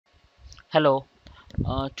Hello,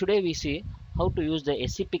 today we see how to use the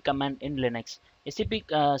SCP command in Linux. SCP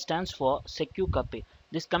stands for secure copy.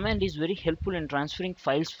 This command is very helpful in transferring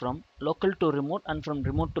files from local to remote and from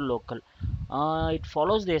remote to local. It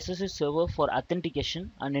follows the SSH server for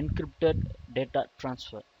authentication and encrypted data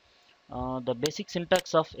transfer. The basic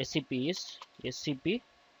syntax of SCP is SCP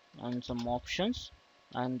and some options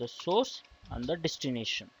and the source and the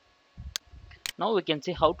destination. Now we can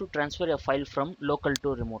see how to transfer a file from local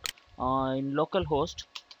to remote. In localhost,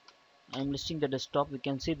 I'm listing the desktop. We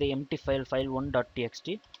can see the empty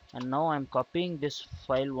file1.txt, and now I'm copying this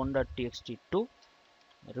file1.txt to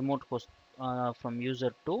remote host from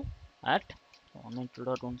user 2 at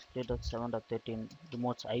 192.168.7.13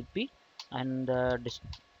 remote's IP and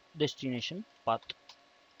destination path.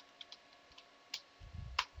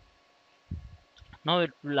 Now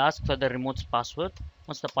it will ask for the remote's password.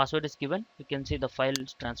 Once the password is given, you can see the file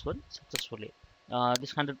is transferred successfully.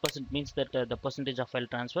 This 100% means that the percentage of file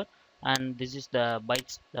transfer, and this is the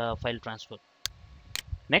bytes file transfer.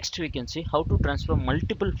 Next, we can see how to transfer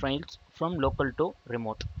multiple files from local to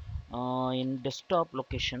remote. In desktop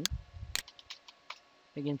location,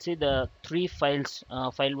 we can see the three files: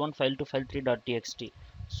 file1, file2, file3.txt.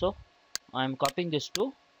 So I am copying this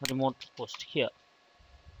to remote host here.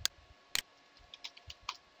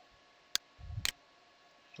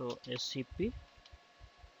 So SCP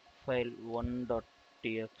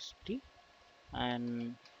file1.txt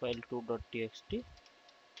and file2.txt,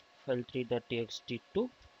 file3.txt to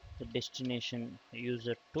the destination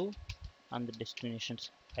user 2 and the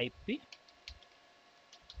destination's IP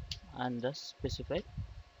and the specified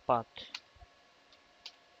path.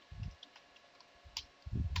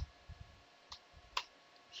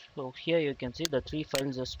 So here you can see the three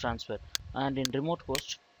files is transferred, and in remote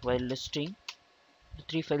host, while listing, the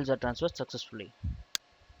three files are transferred successfully.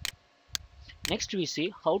 Next we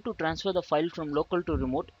see how to transfer the file from local to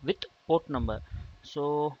remote with port number.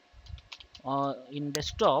 So in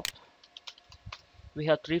desktop we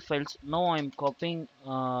have three files. Now I am copying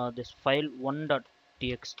this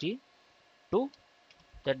file1.txt to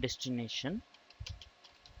the destination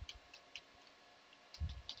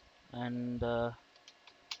and the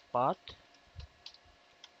path.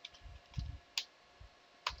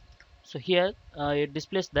 So here it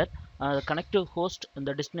displays that the connective host and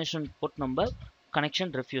the destination port number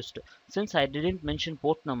connection refused. Since I didn't mention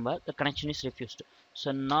port number, the connection is refused.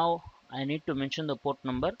 So now I need to mention the port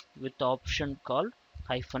number with the option called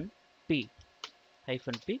 -p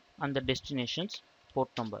and the destination's port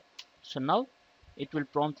number. So now it will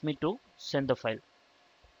prompt me to send the file,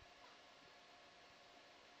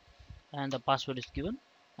 and the password is given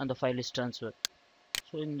and the file is transferred.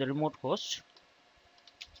 So in the remote host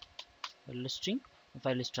listing, the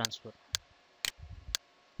file is transferred.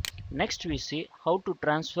 Next we see how to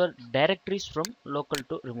transfer directories from local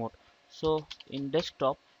to remote. So in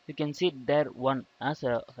desktop you can see dir1 as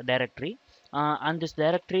a directory, and this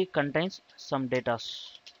directory contains some data.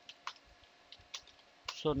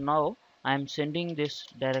 So now I am sending this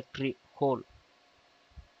directory whole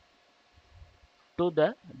to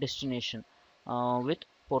the destination with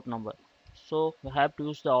port number. So we have to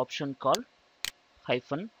use the option called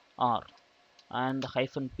 -r and the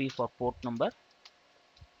 -p for port number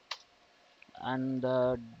and the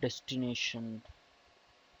destination.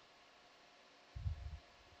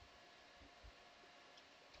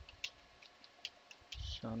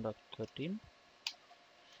 So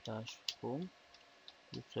 13/home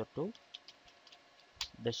user to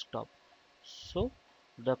desktop. So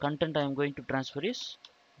the content I am going to transfer is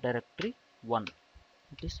directory 1.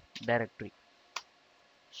 It is directory.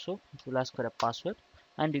 So it will ask for a password,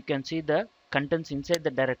 and you can see the contents inside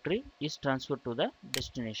the directory is transferred to the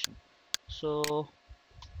destination. So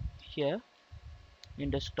here in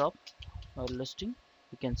desktop listing,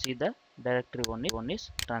 you can see the directory one is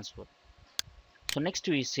transferred. So next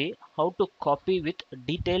we see how to copy with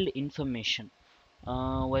detailed information.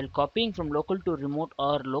 While copying from local to remote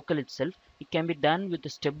or local itself, it can be done with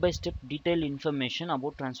step-by-step detailed information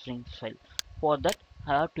about transferring file. For that, I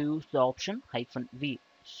have to use the option -v.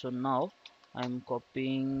 So now I am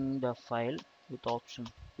copying the file with option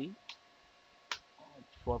V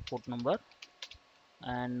for port number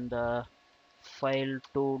and the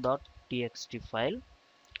file2.txt file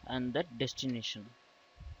and the destination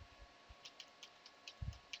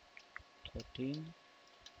 13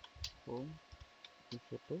 home to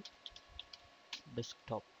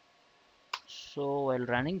desktop. So while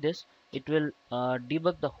running this, it will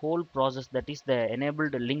debug the whole process, that is the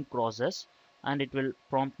enabled link process, and it will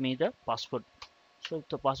prompt me the password. So if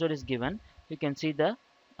the password is given, you can see the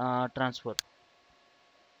transfer.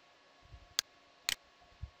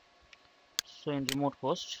 So in remote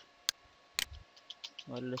host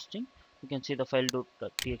while listing, you can see the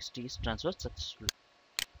file.txt is transferred successfully.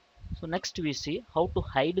 So next we see how to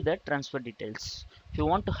hide the transfer details. If you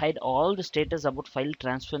want to hide all the status about file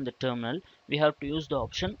transfer in the terminal, we have to use the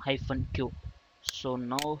option -q. So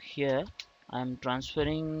now here I am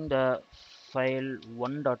transferring the file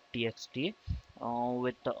 1.txt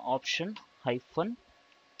with the option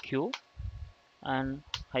 -q and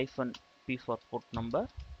 -p for port number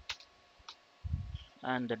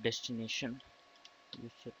and the destination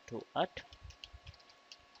user to at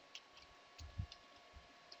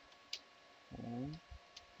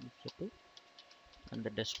user to and the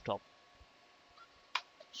desktop.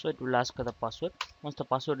 So it will ask for the password. Once the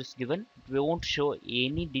password is given, we won't show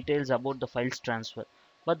any details about the file's transfer,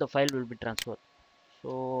 but the file will be transferred. So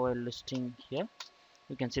while listing here,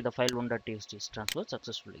 you can see the file 1.txt is transferred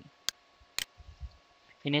successfully.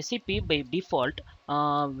 In SCP, by default,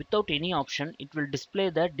 without any option, it will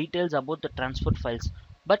display the details about the transferred files.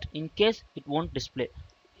 But in case it won't display,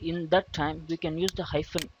 in that time we can use the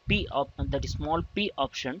 -p that is small p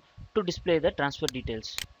option to display the transfer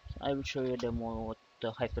details. I will show you a demo with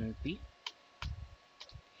the -p.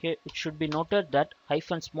 Here it should be noted that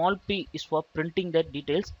small p is for printing the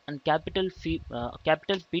details and capital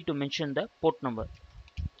P to mention the port number.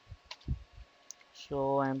 So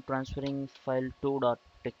I am transferring file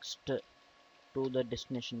 2.txt to the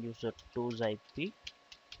destination user 2's IP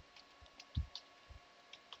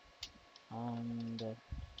and the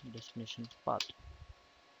destination path.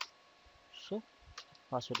 So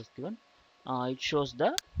password is given. It shows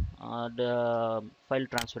the file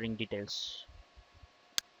transferring details.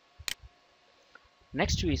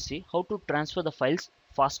 Next we see how to transfer the files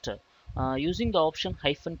faster. Using the option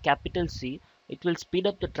 -C, it will speed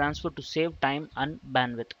up the transfer to save time and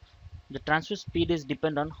bandwidth. The transfer speed is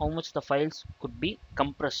depend on how much the files could be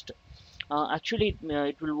compressed. Actually,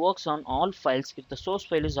 it will works on all files. If the source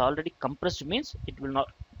file is already compressed, means it will not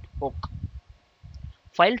work.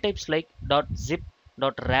 File types like .zip,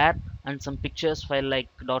 .rar, and some pictures file like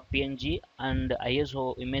 .png and ISO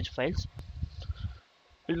image files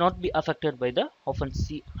will not be affected by the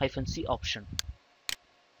 -C option.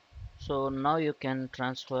 So now you can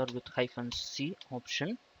transfer with -C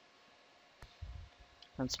option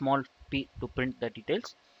and small p to print the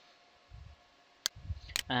details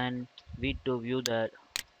and V to view the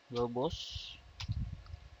verbose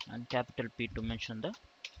and capital P to mention the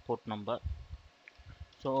port number.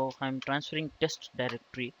 So I'm transferring test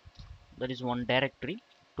directory, that is one directory,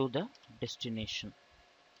 to the destination.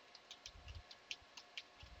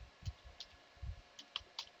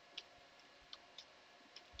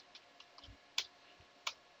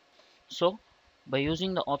 So by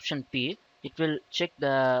using the option P, it will check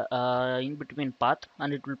the in between path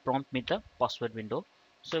and it will prompt me the password window.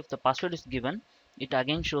 So if the password is given, it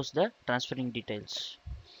again shows the transferring details.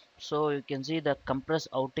 So you can see the compress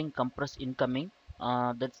outing, compress incoming,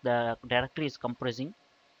 that's the directory is compressing.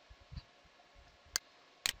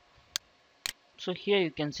 So here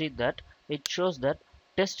you can see that it shows that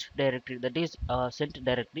test directory, that is sent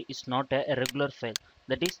directory, is not a regular file,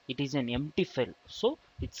 that is it is an empty file, so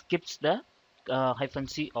it skips the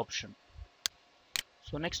 -C option.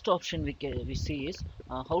 So next option we see is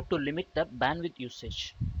how to limit the bandwidth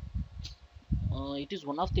usage. It is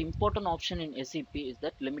one of the important option in SCP is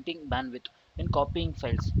that limiting bandwidth when copying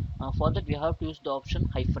files. For that we have to use the option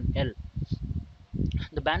 -L.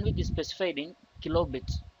 The bandwidth is specified in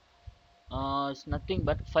kilobits. It's nothing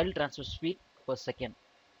but file transfer speed per second.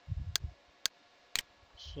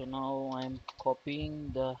 So now I am copying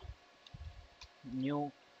the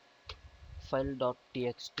new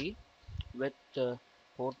file.txt with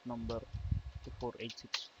port number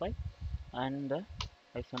 24865 and the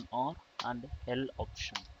 -R and L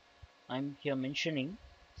option. I'm here mentioning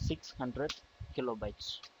 600 kilobytes.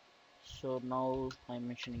 So now I'm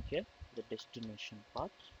mentioning here the destination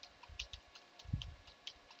path,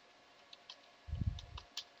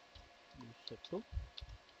 user to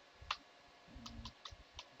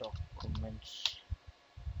documents.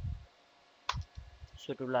 So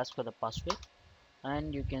it will ask for the password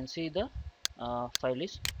and you can see the file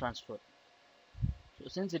is transferred. So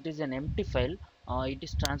since it is an empty file, it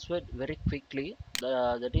is transferred very quickly.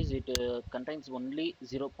 That is, it contains only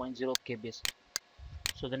 0.0 kbs.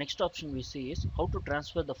 So the next option we see is how to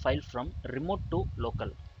transfer the file from remote to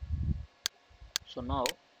local. So now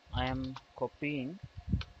I am copying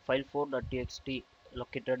file 4.txt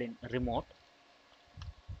located in remote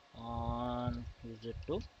and use it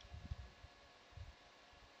to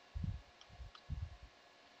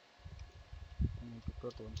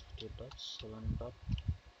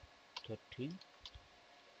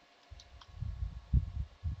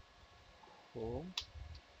home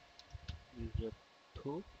user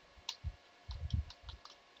 2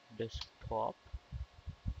 desktop,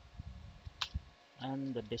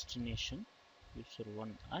 and the destination user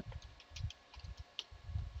 1 at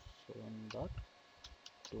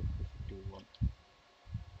 7.251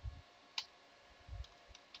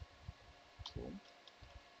 home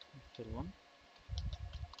user 1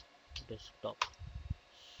 desktop.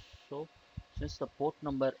 So since the port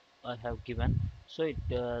number I have given, so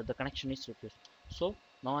the connection is refused. So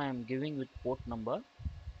now I am giving with port number,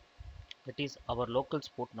 that is our local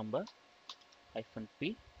port number -p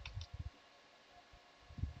 -p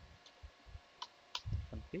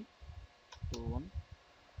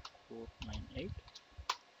 21498,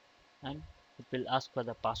 and it will ask for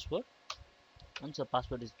the password. Once the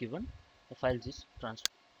password is given, the files is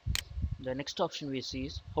transferred. The next option we see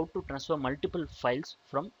is how to transfer multiple files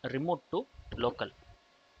from remote to local.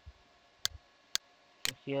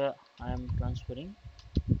 So here I am transferring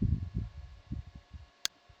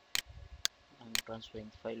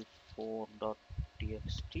file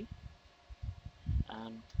 4.txt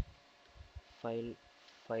and file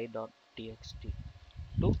 5.txt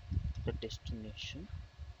to the destination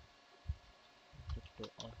to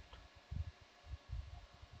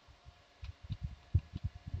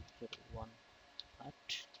user 1 at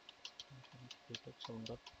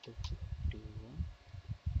 7.251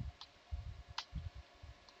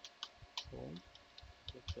 home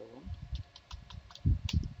user 1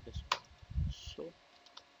 desktop. So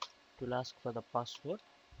it will ask for the password.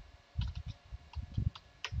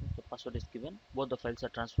 If the password is given, both the files are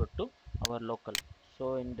transferred to our local.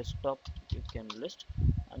 So in desktop you can list,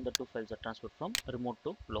 and the two files are transferred from remote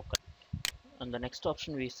to local. And the next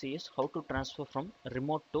option we see is how to transfer from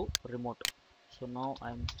remote to remote. So now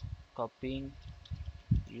I am copying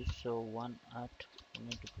user 1 at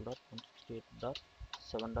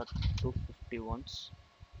 192.168.7.251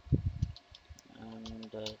 and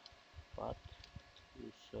the path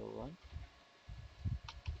user 1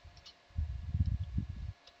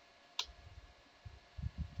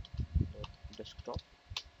 the desktop,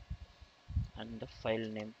 and the file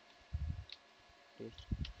name is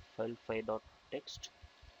file 5.txt,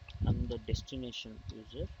 and the destination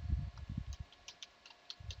user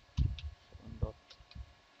 7.13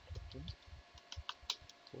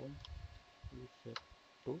 home user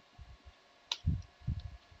 2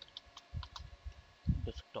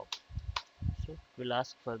 desktop. So we'll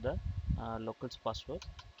ask for the local's password,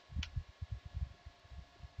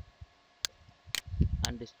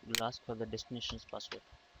 and this will ask for the destination's password.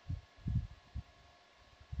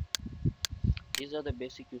 These are the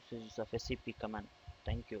basic usages of SCP command.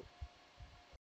 Thank you.